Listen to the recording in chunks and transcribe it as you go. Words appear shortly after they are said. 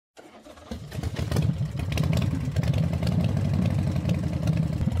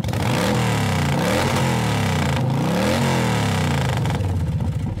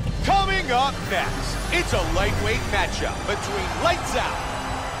It's a lightweight matchup between Lights Out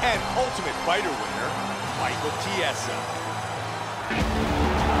and Ultimate Fighter winner, Michael Chiesa.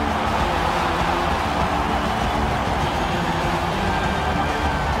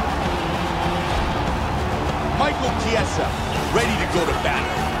 Michael Chiesa, ready to go to battle,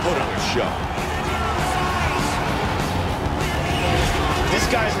 put on a show. This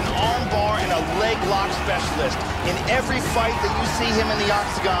guy's an armbar and a leg lock specialist. In every fight that you see him in the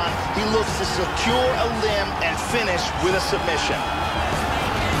octagon, he looks to secure a limb and finish with a submission.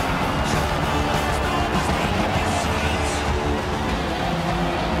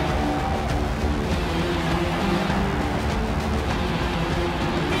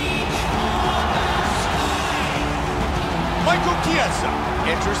 Michael Chiesa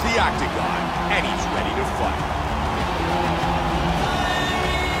enters the octagon, and he's ready to fight.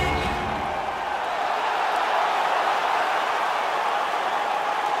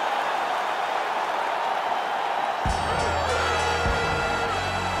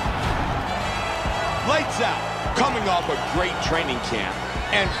 Lights Out, coming off a great training camp,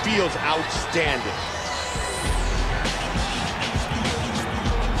 and feels outstanding.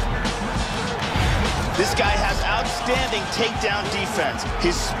 This guy has outstanding takedown defense.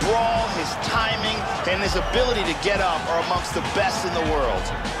 His sprawl, his timing, and his ability to get up are amongst the best in the world.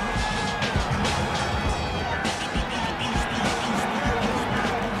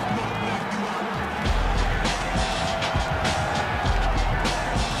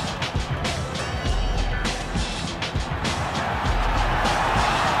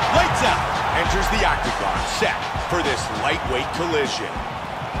 Lights Out enters the octagon, set for this lightweight collision.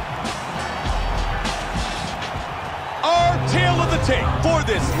 Our tale of the tape for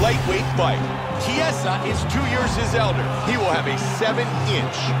this lightweight fight. Chiesa is 2 years his elder. He will have a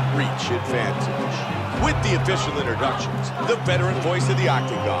 7-inch reach advantage. With the official introductions, the veteran voice of the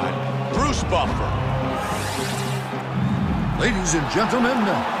octagon, Bruce Buffer. Ladies and gentlemen,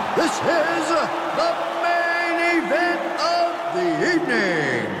 this is the main event of the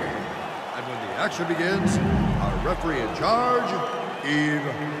evening. And when the action begins, our referee in charge, Yves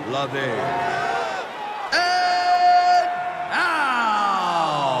Lavigne.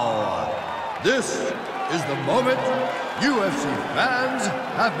 This is the moment UFC fans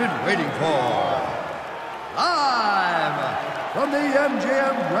have been waiting for. Live from the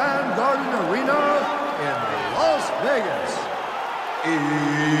MGM Grand Garden Arena in Las Vegas.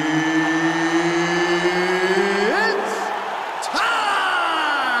 It's time!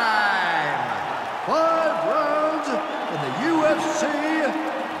 5 rounds in the UFC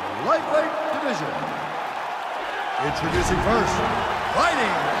lightweight division. Introducing first,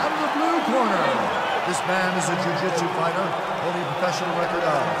 fighting out of the blue corner. This man is a jiu-jitsu fighter, holding a professional record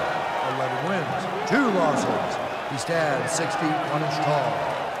of 11 wins, 2 losses. He stands 6 feet 1 inch tall,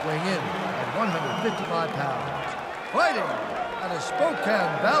 weighing in at 155 pounds. Fighting out of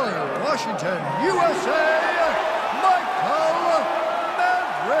Spokane Valley, Washington, USA, Michael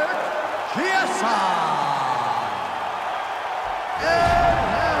Maverick Chiesa. And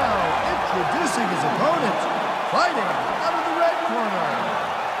now, introducing his opponent, fighting out of the red corner.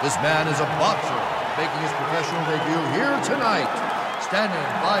 This man is a boxer, making his professional debut here tonight. Standing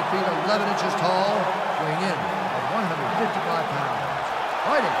 5 feet 11 inches tall, weighing in at 155 pounds.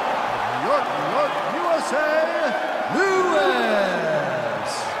 Fighting out of New York, USA,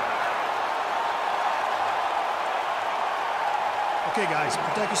 Lewis. Okay, guys,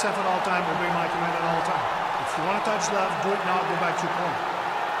 protect yourself at all times. Obey my command at all times. If you want to touch left, do it now. Go back to your corner.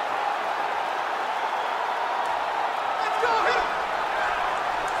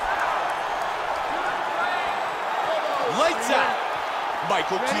 Lights Out,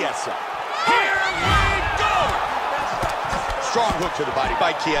 Michael Chiesa. Here we go! Strong hook to the body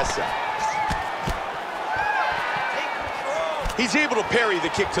by Chiesa. He's able to parry the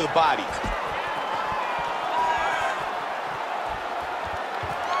kick to the body.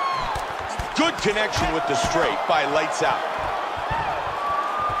 Good connection with the straight by Lights Out.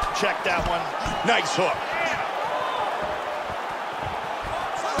 Check that one. Nice hook.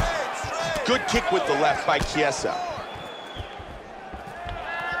 Good kick with the left by Chiesa.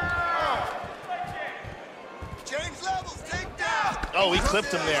 Oh, he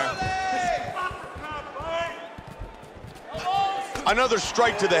clipped him there. Another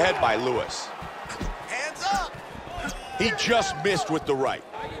strike to the head by Lewis. Hands up! He just missed with the right.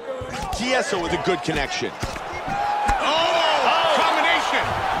 Chiesa with a good connection. Oh! Combination!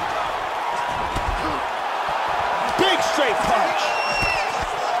 Big straight punch.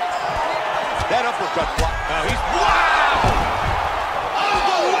 That uppercut block. Now he's... Wow!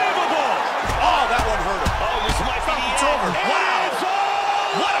 Unbelievable! Oh, that one hurt him. Oh, this might be It's over. Wow!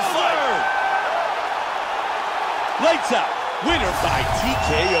 What a fight! Lights out. Winner by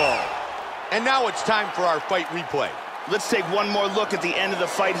TKO. And now it's time for our fight replay. Let's take one more look at the end of the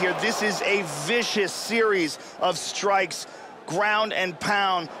fight here. This is a vicious series of strikes, ground and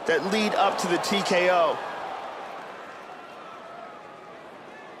pound, that lead up to the TKO.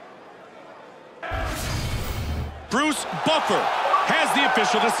 Bruce Buffer has the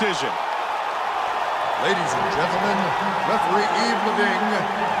official decision. Ladies and gentlemen, referee Yves Lavigne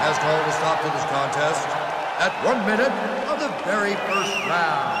has called a stop to this contest at 1 minute of the very first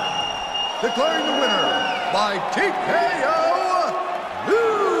round, declaring the winner by TKO,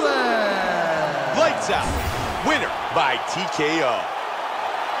 Lewis. Lights out. Winner by TKO.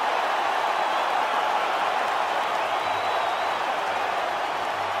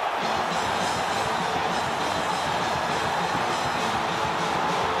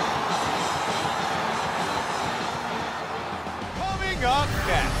 Coming up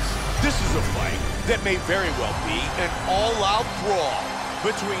next, this is a fight that may very well be an all-out brawl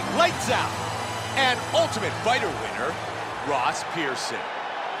between Lights Out and Ultimate Fighter winner, Ross Pearson.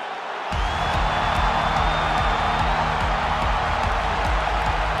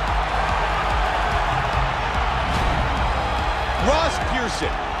 Ross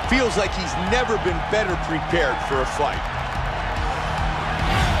Pearson feels like he's never been better prepared for a fight.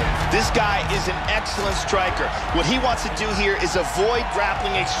 This guy is an excellent striker. What he wants to do here is avoid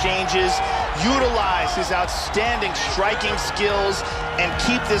grappling exchanges, utilize his outstanding striking skills, and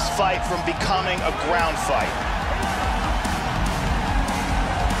keep this fight from becoming a ground fight.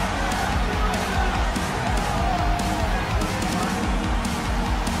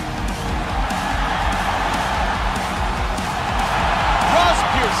 Ross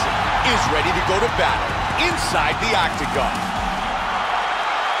Pearson is ready to go to battle inside the octagon.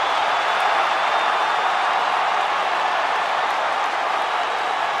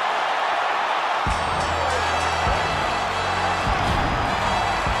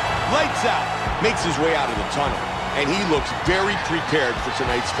 Lights Out makes his way out of the tunnel, and he looks very prepared for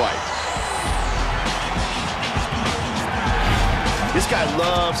tonight's fight. This guy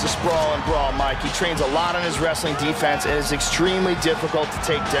loves to sprawl and brawl, Mike. He trains a lot on his wrestling defense and is extremely difficult to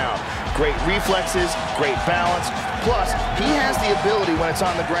take down. Great reflexes, great balance, plus he has the ability when it's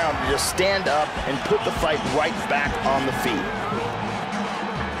on the ground to just stand up and put the fight right back on the feet.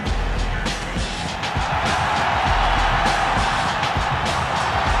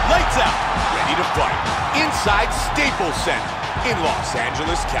 Lights Out, ready to fight, inside Staples Center in Los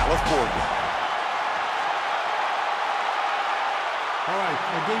Angeles, California. All right,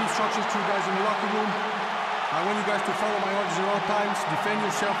 I gave instructions to you guys in the locker room. I want you guys to follow my orders at all times, defend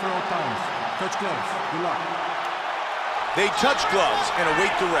yourself at all times. Touch gloves. Good luck. They touch gloves and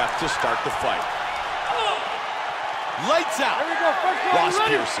await the ref to start the fight. Lights Out, Here we go. First round. Ross You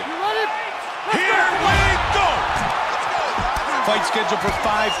ready? Pearson. You ready? Here we go! Fight scheduled for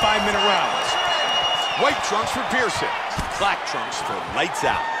 5 5-minute rounds. White trunks for Pearson, black trunks for Lights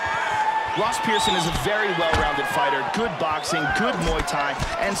Out. Ross Pearson is a very well-rounded fighter, good boxing, good Muay Thai,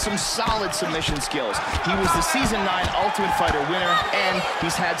 and some solid submission skills. He was the Season 9 Ultimate Fighter winner, and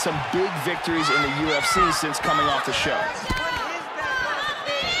he's had some big victories in the UFC since coming off the show.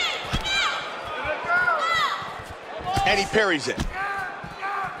 And he parries it.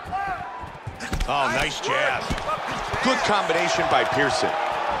 Oh, nice jab. Good combination by Pearson.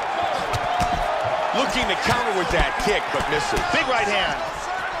 Looking to counter with that kick, but misses. Big right hand.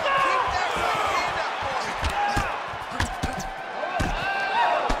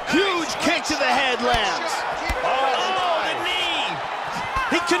 Huge kick to the head lands. Oh, the knee!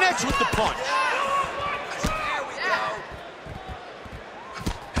 He connects with the punch.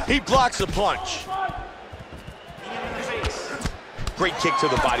 He blocks the punch. Great kick to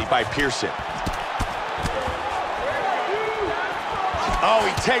the body by Pearson. Oh,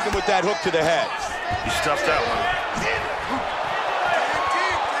 he tagged him with that hook to the head. He stuffed that one.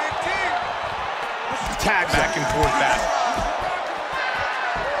 Tag back and forth battle.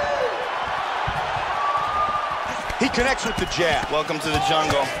 He connects with the jab. Welcome to the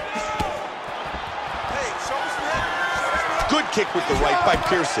jungle. Good kick with the right by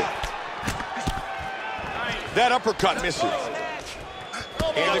Pearson. That uppercut misses.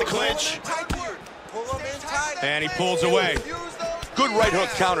 And the clinch. And he pulls away. Good right hook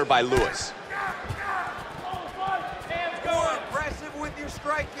counter by Lewis. Aggressive with your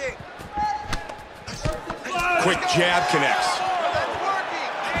striking. Quick jab connects.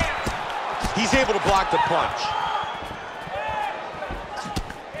 He's able to block the punch.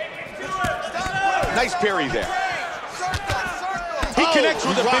 Nice parry there. He connects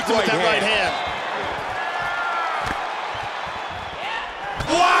with a big right hand.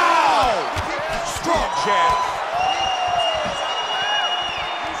 Wow! Strong jab.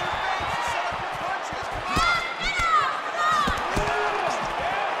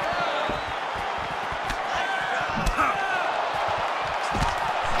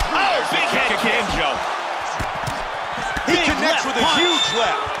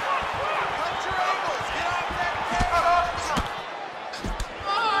 left. Punch your ankles. Get off that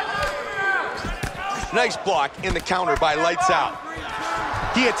Nice block in the counter by Lights Out.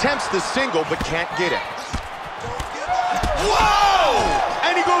 He attempts the single, but can't get it. Whoa!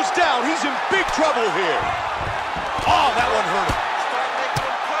 And he goes down. He's in big trouble here. Oh, that one hurt him. Start making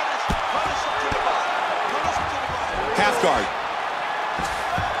him punish him to the bottom. Punish him to the bottom. Half guard.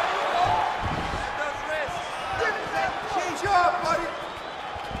 Those wrists.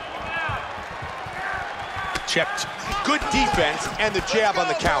 Checked. Good defense and the jab on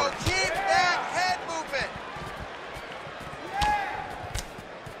the counter. Keep that head movement.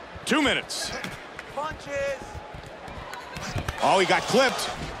 2 minutes. Punches. Oh, he got clipped.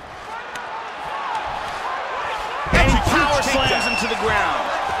 And he power slams him to the ground.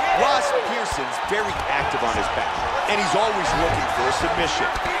 Ross Pearson's very active on his back, and he's always looking for a submission.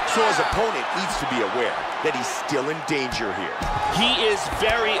 So his opponent needs to be aware that he's still in danger here. He is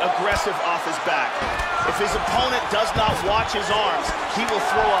very aggressive off his back. If his opponent does not watch his arms, he will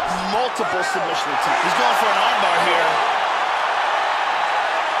throw up multiple submission attempts. He's going for an armbar here.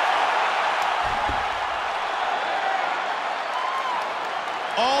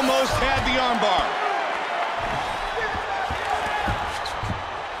 Almost had the armbar.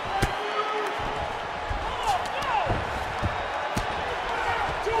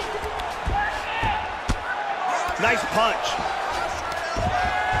 Nice punch.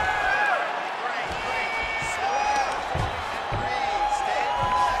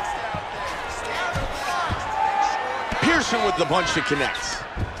 Pearson with the punch that connects.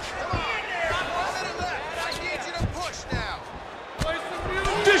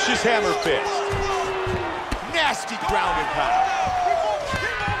 Vicious hammer fist. Nasty ground and pound.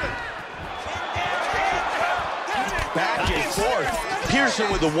 Back and forth.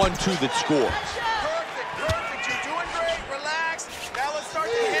 Pearson with the 1-2 that scores. Perfect. You're doing great. Relax. Now let's start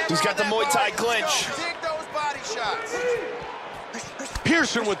to hammer. He's got the on Muay that Thai body. clinch. Dig those body shots.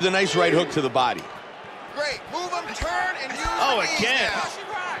 Pearson with the nice right hook to the body. Great. Move them, turn, and use Oh, the knees again. now.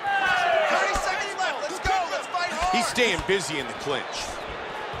 30 seconds left. Let's go. Let's fight hard. He's staying busy in the clinch.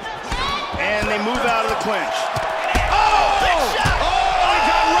 And they move out of the clinch. Oh! Big shot! Oh, he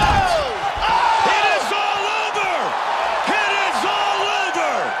got rocked! Oh! It is all over! It is all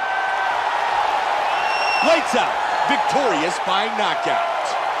over! Lights Out, victorious by knockout.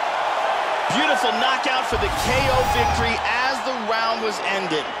 Beautiful knockout for the KO victory as the round was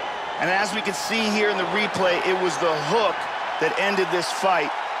ended. And as we can see here in the replay, it was the hook that ended this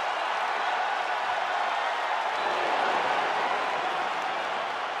fight.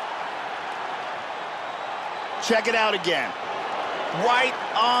 Check it out again. Right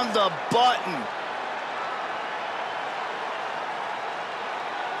on the button.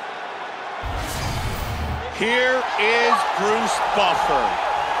 Here is Bruce Buffer.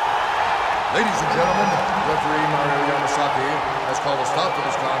 Ladies and gentlemen, referee Mario Yamasaki has called a stop to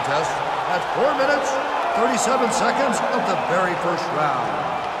this contest at 4 minutes, 37 seconds of the very first round,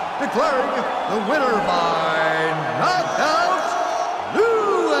 declaring the winner by knockout,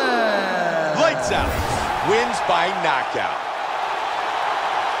 Lewis! Lights Out wins by knockout.